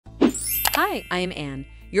Hi, I am Anne,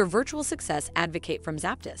 your virtual success advocate from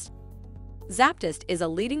ZAPTEST. ZAPTEST is a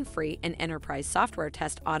leading free and enterprise software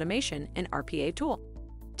test automation and RPA tool.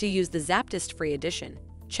 To use the ZAPTEST free edition,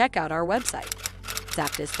 check out our website,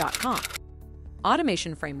 ZAPTEST.AI.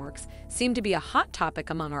 Automation frameworks seem to be a hot topic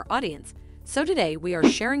among our audience, so today we are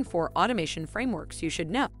sharing 4 automation frameworks you should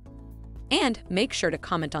know. And make sure to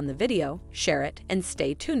comment on the video, share it, and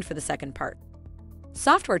stay tuned for the second part.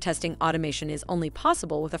 Software testing automation is only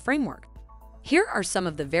possible with a framework. Here are some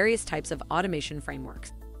of the various types of automation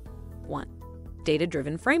frameworks. 1.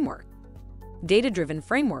 Data-driven framework. Data-driven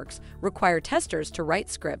frameworks require testers to write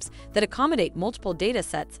scripts that accommodate multiple data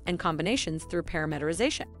sets and combinations through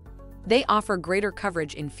parameterization. They offer greater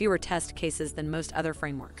coverage in fewer test cases than most other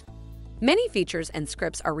frameworks. Many features and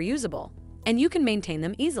scripts are reusable, and you can maintain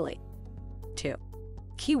them easily. 2.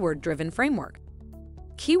 Keyword-driven framework.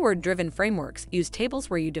 Keyword-driven frameworks use tables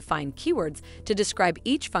where you define keywords to describe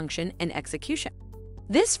each function and execution.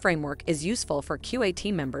 This framework is useful for QA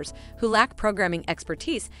team members who lack programming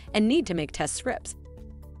expertise and need to make test scripts.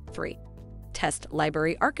 3. Test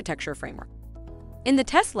library architecture framework. In the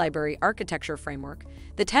test library architecture framework,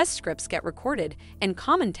 the test scripts get recorded and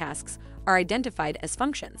common tasks are identified as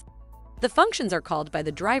functions. The functions are called by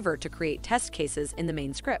the driver to create test cases in the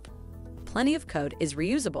main script. Plenty of code is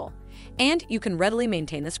reusable, and you can readily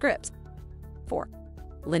maintain the scripts. 4.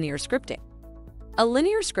 Linear scripting. A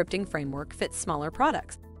linear scripting framework fits smaller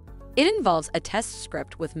products. It involves a test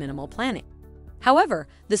script with minimal planning. However,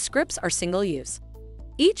 the scripts are single-use.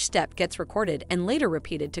 Each step gets recorded and later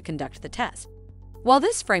repeated to conduct the test. While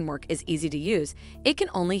this framework is easy to use, it can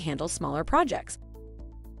only handle smaller projects.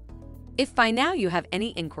 If by now you have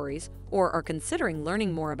any inquiries or are considering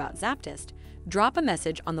learning more about ZAPTEST, drop a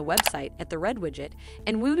message on the website at the red widget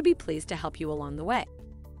and we would be pleased to help you along the way.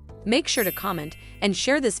 Make sure to comment and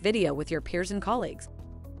share this video with your peers and colleagues.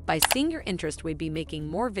 By seeing your interest, we'd be making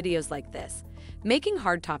more videos like this, making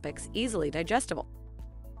hard topics easily digestible.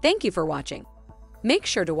 Thank you for watching. Make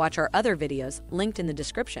sure to watch our other videos linked in the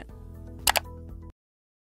description.